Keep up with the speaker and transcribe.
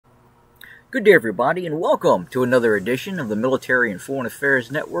Good day, everybody, and welcome to another edition of the Military and Foreign Affairs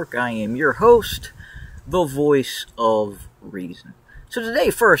Network. I am your host, the voice of reason. So today,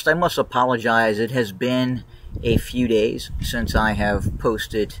 first, I must apologize. It has been a few days since I have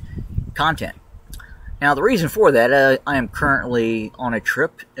posted content. Now, the reason for that, I am currently on a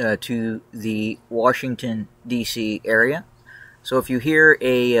trip to the Washington, D.C. area. So if you hear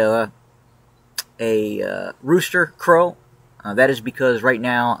a rooster crow, that is because right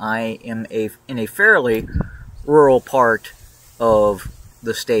now I am in a fairly rural part of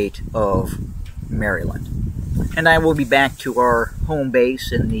the state of Maryland. And I will be back to our home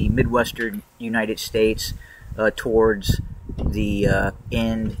base in the Midwestern United States towards the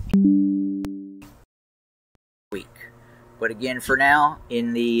end week. But again, for now,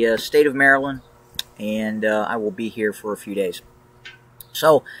 in the state of Maryland, and I will be here for a few days.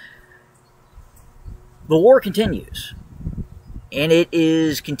 So, the war continues. And it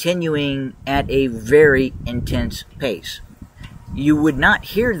is continuing at a very intense pace. You would not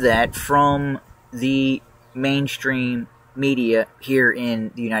hear that from the mainstream media here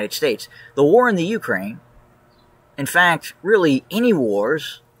in the United States. The war in the Ukraine, in fact, really any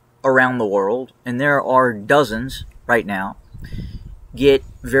wars around the world, and there are dozens right now, get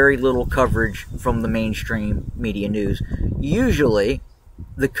very little coverage from the mainstream media news. Usually,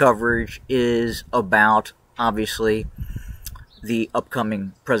 the coverage is about, obviously, the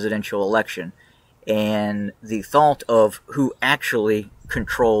upcoming presidential election and the thought of who actually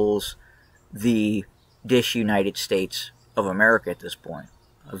controls the disunited States of America at this point.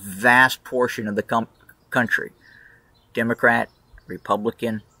 A vast portion of the country, Democrat,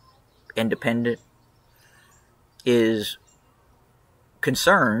 Republican, Independent, is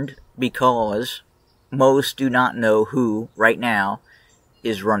concerned because most do not know who right now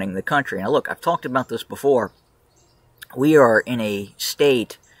is running the country. Now look, I've talked about this before. We are in a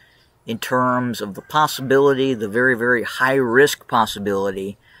state in terms of the possibility, the very, very high-risk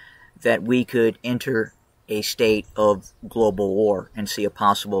possibility that we could enter a state of global war and see a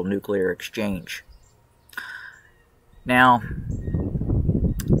possible nuclear exchange. Now,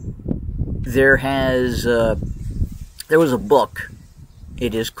 there was a book.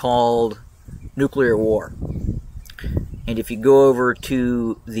 It is called Nuclear War. And if you go over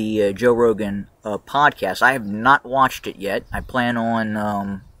to the Joe Rogan podcast, I have not watched it yet. I plan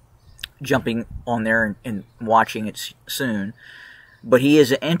on jumping on there and watching it soon. But he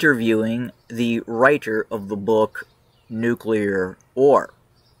is interviewing the writer of the book Nuclear War.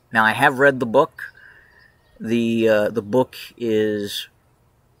 Now, I have read the book. The book is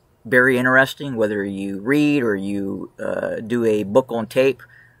very interesting, whether you read or you do a book on tape.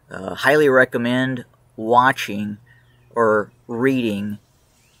 Highly recommend watching or reading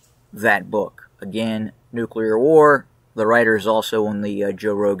that book. Again, Nuclear War. The writer is also on the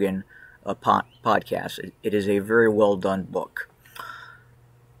Joe Rogan podcast. It is a very well done book.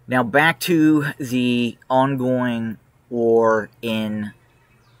 Now back to the ongoing war in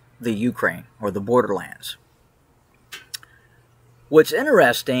the Ukraine, or the borderlands. What's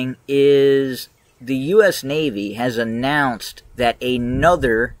interesting is the U.S. Navy has announced that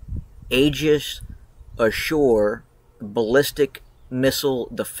another Aegis Ashore ballistic missile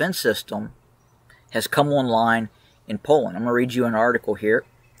defense system has come online in Poland. I'm going to read you an article here.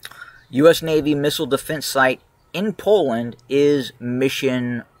 U.S. Navy missile defense site in Poland is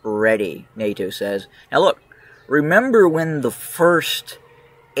mission ready, NATO says. Now look, remember when the first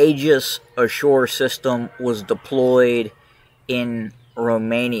Aegis Ashore system was deployed in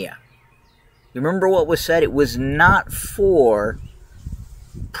Romania? You remember what was said? It was not for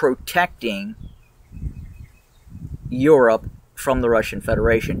protecting Europe from the Russian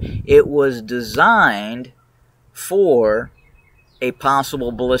Federation. It was designed for a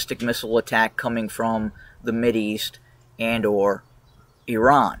possible ballistic missile attack coming from the Mideast and or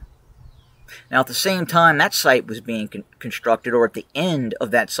Iran. Now, at the same time that site was being constructed, or at the end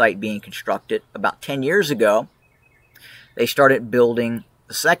of that site being constructed, about 10 years ago, they started building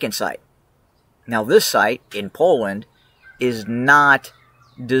the second site. Now, this site in Poland is not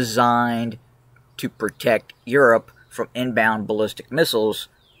designed to protect Europe from inbound ballistic missiles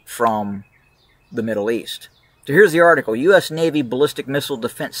from the Middle East. So here's the article. U.S. Navy ballistic missile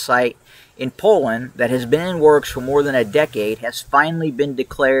defense site in Poland that has been in works for more than a decade has finally been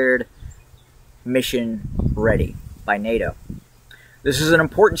declared mission ready by NATO. This is an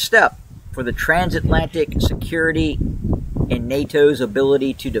important step for the transatlantic security and NATO's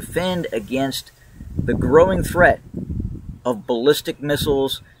ability to defend against the growing threat of ballistic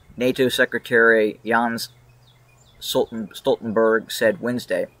missiles, NATO Secretary Jens Stoltenberg said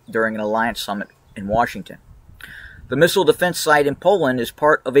Wednesday during an alliance summit in Washington. The missile defense site in Poland is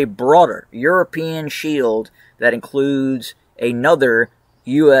part of a broader European shield that includes another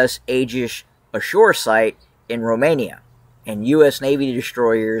U.S. Aegis ashore site in Romania and U.S. Navy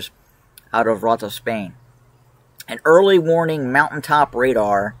destroyers out of Rota, Spain. An early warning mountaintop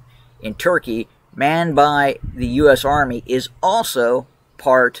radar in Turkey, manned by the U.S. Army, is also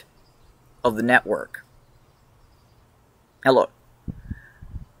part of the network. Now look,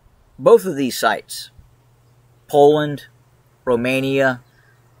 both of these sites, Poland, Romania,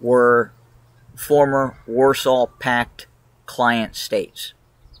 were former Warsaw Pact client states.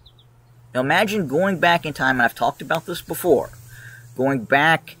 Now imagine going back in time, and I've talked about this before, going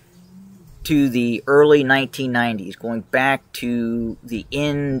back to the early 1990s, going back to the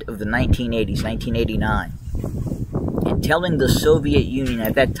end of the 1980s, 1989, and telling the Soviet Union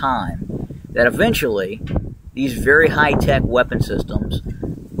at that time that eventually these very high-tech weapon systems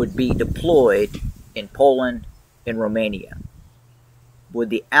would be deployed in Poland and Romania. Would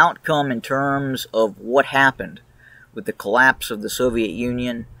the outcome in terms of what happened with the collapse of the Soviet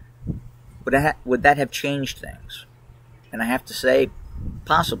Union, would that have changed things? And I have to say,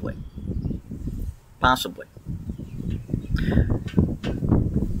 possibly. Possibly.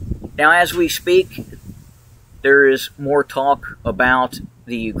 Now, as we speak, there is more talk about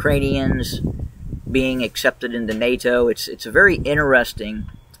the Ukrainians being accepted into NATO. It's a very interesting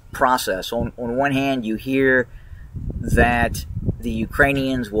process. On one hand, you hear that the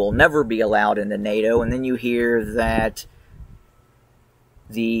Ukrainians will never be allowed into NATO, and then you hear that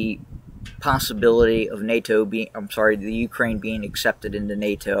the possibility of the Ukraine being accepted into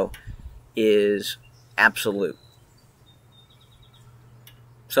NATO is absolute.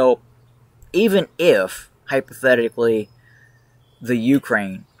 So, even if, hypothetically, the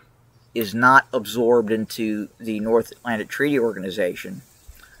Ukraine is not absorbed into the North Atlantic Treaty Organization,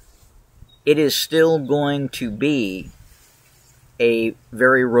 it is still going to be a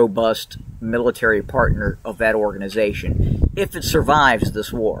very robust military partner of that organization if it survives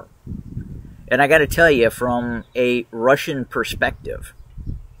this war. And I got to tell you, from a Russian perspective,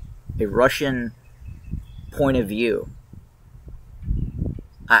 a Russian point of view,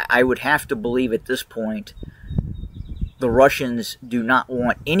 I would have to believe at this point the Russians do not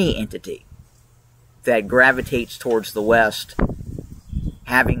want any entity that gravitates towards the West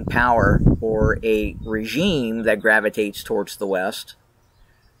having power, or a regime that gravitates towards the West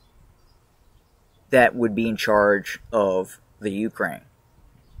that would be in charge of the Ukraine.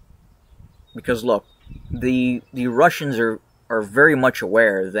 Because look, the Russians are very much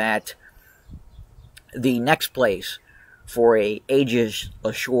aware that the next place for a Aegis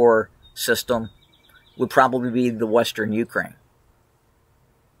ashore system would probably be the Western Ukraine.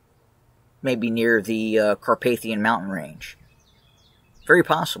 Maybe near the Carpathian mountain range. Very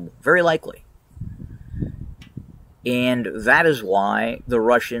possible, very likely. And that is why the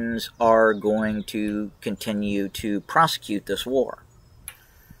Russians are going to continue to prosecute this war.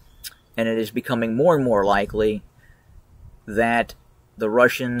 And it is becoming more and more likely that the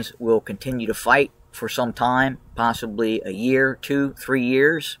Russians will continue to fight for some time, possibly a year, 2, 3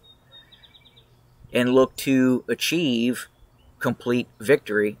 years, and look to achieve complete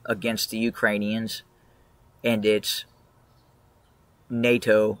victory against the Ukrainians and its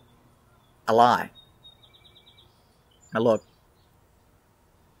NATO ally. Now look,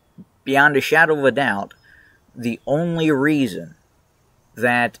 beyond a shadow of a doubt, the only reason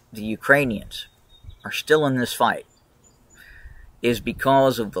that the Ukrainians are still in this fight is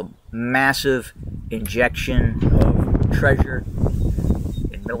because of the massive injection of treasure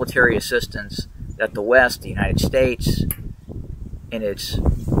and military assistance that the West, the United States, and its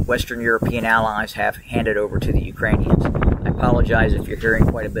Western European allies have handed over to the Ukrainians. I apologize if you're hearing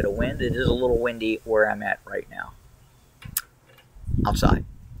quite a bit of wind. It is a little windy where I'm at right now. Outside.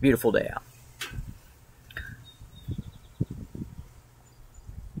 Beautiful day out.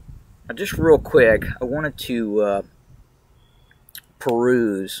 Now, just real quick, I wanted to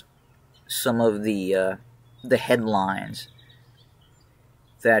peruse some of the headlines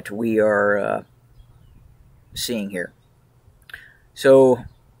that we are seeing here. So,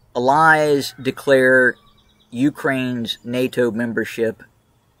 allies declare Ukraine's NATO membership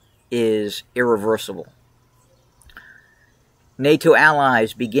is irreversible. NATO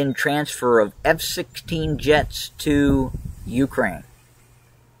allies begin transfer of F-16 jets to Ukraine.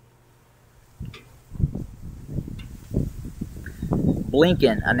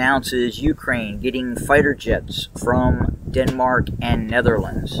 Blinken announces Ukraine getting fighter jets from Denmark and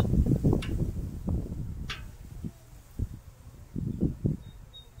Netherlands.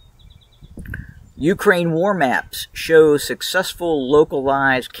 Ukraine war maps show successful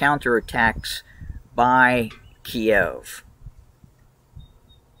localized counterattacks by Kiev.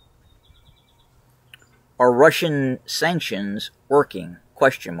 Are Russian sanctions working?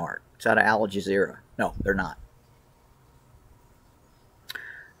 Question mark. It's out of Al Jazeera. No, they're not.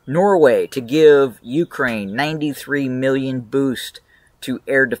 Norway to give Ukraine 93 million boost to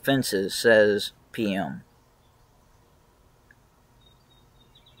air defenses, says PM.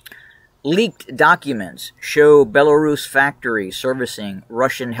 Leaked documents show Belarus factory servicing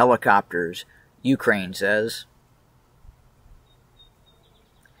Russian helicopters, Ukraine says.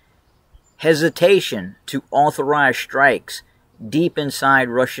 Hesitation to authorize strikes deep inside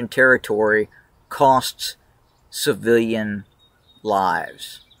Russian territory costs civilian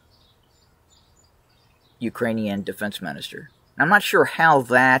lives. Ukrainian defense minister. I'm not sure how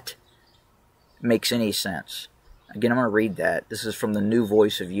that makes any sense. Again, I'm going to read that. This is from the New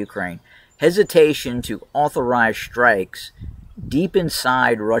Voice of Ukraine. Hesitation to authorize strikes deep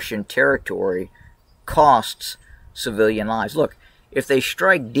inside Russian territory costs civilian lives. Look, if they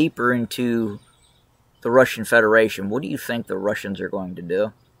strike deeper into the Russian Federation, what do you think the Russians are going to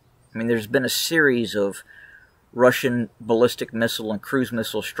do? I mean, there's been a series of Russian ballistic missile and cruise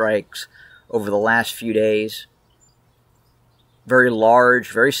missile strikes over the last few days. Very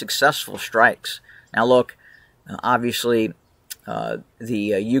large, very successful strikes. Now look, obviously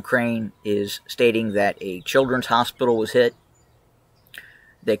Ukraine is stating that a children's hospital was hit.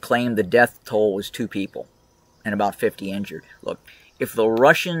 They claim the death toll was 2 people and about 50 injured. Look, if the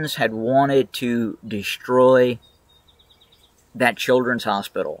Russians had wanted to destroy that children's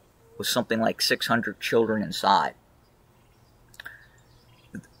hospital with something like 600 children inside,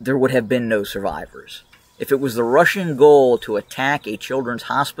 there would have been no survivors. If it was the Russian goal to attack a children's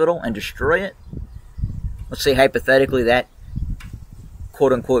hospital and destroy it, let's say hypothetically that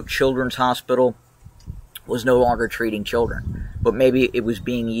quote-unquote children's hospital was no longer treating children, but maybe it was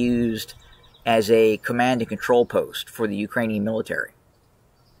being used as a command and control post for the Ukrainian military.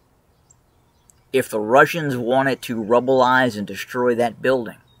 If the Russians wanted to rubbleize and destroy that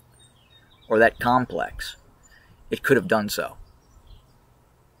building or that complex, it could have done so.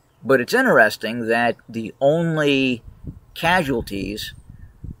 But it's interesting that the only casualties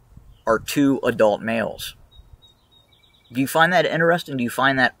are 2 adult males. Do you find that interesting? Do you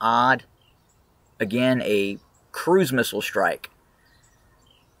find that odd? Again, a cruise missile strike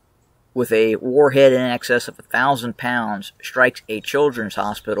with a warhead in excess of 1,000 pounds strikes a children's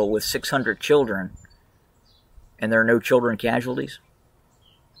hospital with 600 children, and there are no children casualties?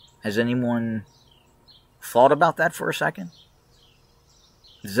 Has anyone thought about that for a second?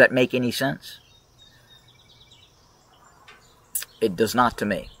 Does that make any sense? It does not to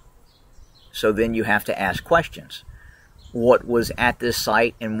me. So then you have to ask questions. What was at this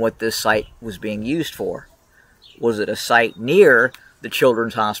site and what this site was being used for? Was it a site near the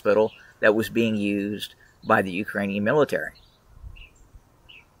children's hospital that was being used by the Ukrainian military?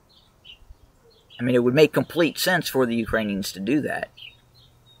 I mean, it would make complete sense for the Ukrainians to do that.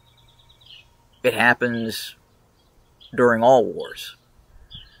 It happens during all wars.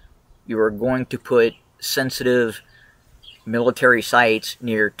 You are going to put sensitive military sites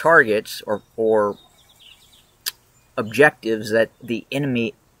near targets or objectives that the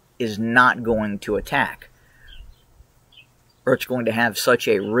enemy is not going to attack, or it's going to have such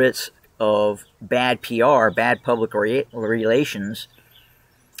a risk of bad PR, bad public relations,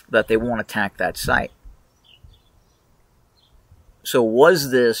 that they won't attack that site. So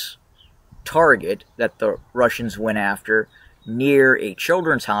was this target that the Russians went after near a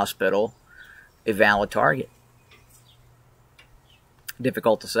children's hospital a valid target?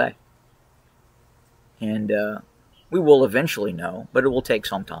 Difficult to say. And we will eventually know, but it will take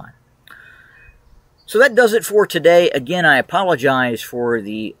some time. So that does it for today. Again, I apologize for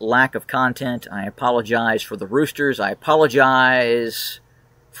the lack of content. I apologize for the roosters. I apologize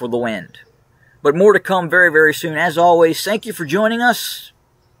for the wind. But more to come very, very soon. As always, thank you for joining us.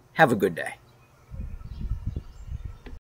 Have a good day.